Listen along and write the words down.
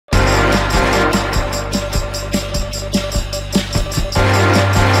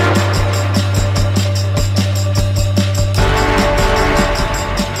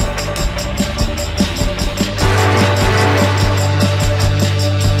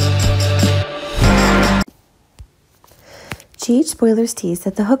GH Spoilers tease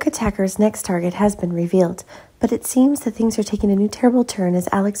that the Hook attacker's next target has been revealed, but it seems that things are taking a new terrible turn as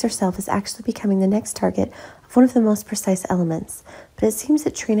Alex herself is actually becoming the next target of one of the most precise elements. But it seems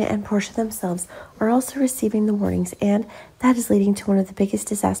that Trina and Portia themselves are also receiving the warnings, and that is leading to one of the biggest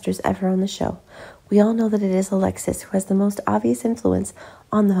disasters ever on the show. We all know that it is Alexis who has the most obvious influence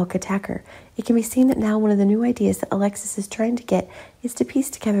on the Hook attacker. It can be seen that now one of the new ideas that Alexis is trying to get is to piece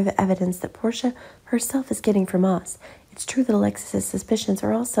together the evidence that Portia herself is getting from Oz. It's true that Alexis's suspicions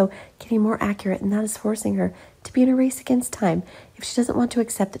are also getting more accurate, and that is forcing her to be in a race against time if she doesn't want to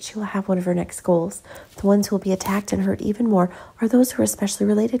accept that she will have one of her next goals. The ones who will be attacked and hurt even more are those who are especially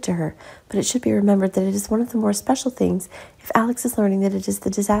related to her. But it should be remembered that it is one of the more special things if Alex is learning that it is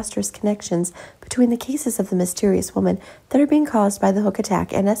the disastrous connections between the cases of the mysterious woman that are being caused by the Hook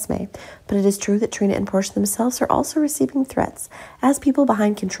attack and Esme. But it is true that Trina and Portia themselves are also receiving threats, as people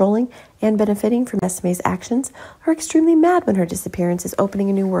behind controlling and benefiting from Esme's actions are extremely mad when her disappearance is opening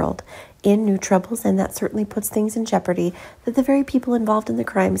a new world in new troubles, and that certainly puts things in jeopardy that the very people involved in the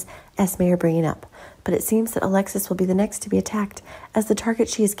crimes Esme are bringing up. But it seems that Alexis will be the next to be attacked, as the target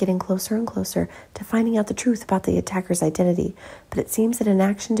she is getting closer and closer to finding out the truth about the attacker's identity. But it seems that an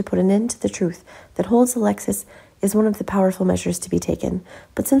action to put an end to the truth that holds Alexis is one of the powerful measures to be taken.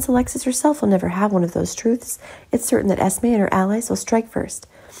 But since Alexis herself will never have one of those truths, it's certain that Esme and her allies will strike first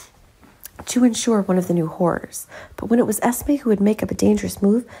to ensure one of the new horrors. But when it was Esme who would make up a dangerous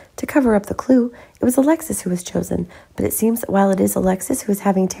move to cover up the clue, it was Alexis who was chosen. But it seems that while it is Alexis who is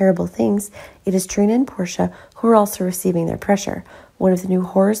having terrible things, it is Trina and Portia who are also receiving their pressure. One of the new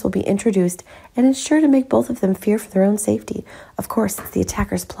horrors will be introduced and is sure to make both of them fear for their own safety. Of course, it's the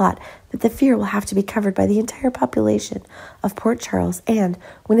attacker's plot that the fear will have to be covered by the entire population of Port Charles, and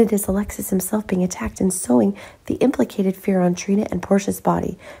when it is Alexis himself being attacked and sowing the implicated fear on Trina and Portia's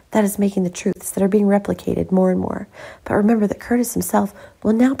body, that is making the truths that are being replicated more and more. But remember that Curtis himself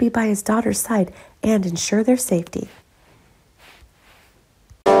will now be by his daughter's side and ensure their safety.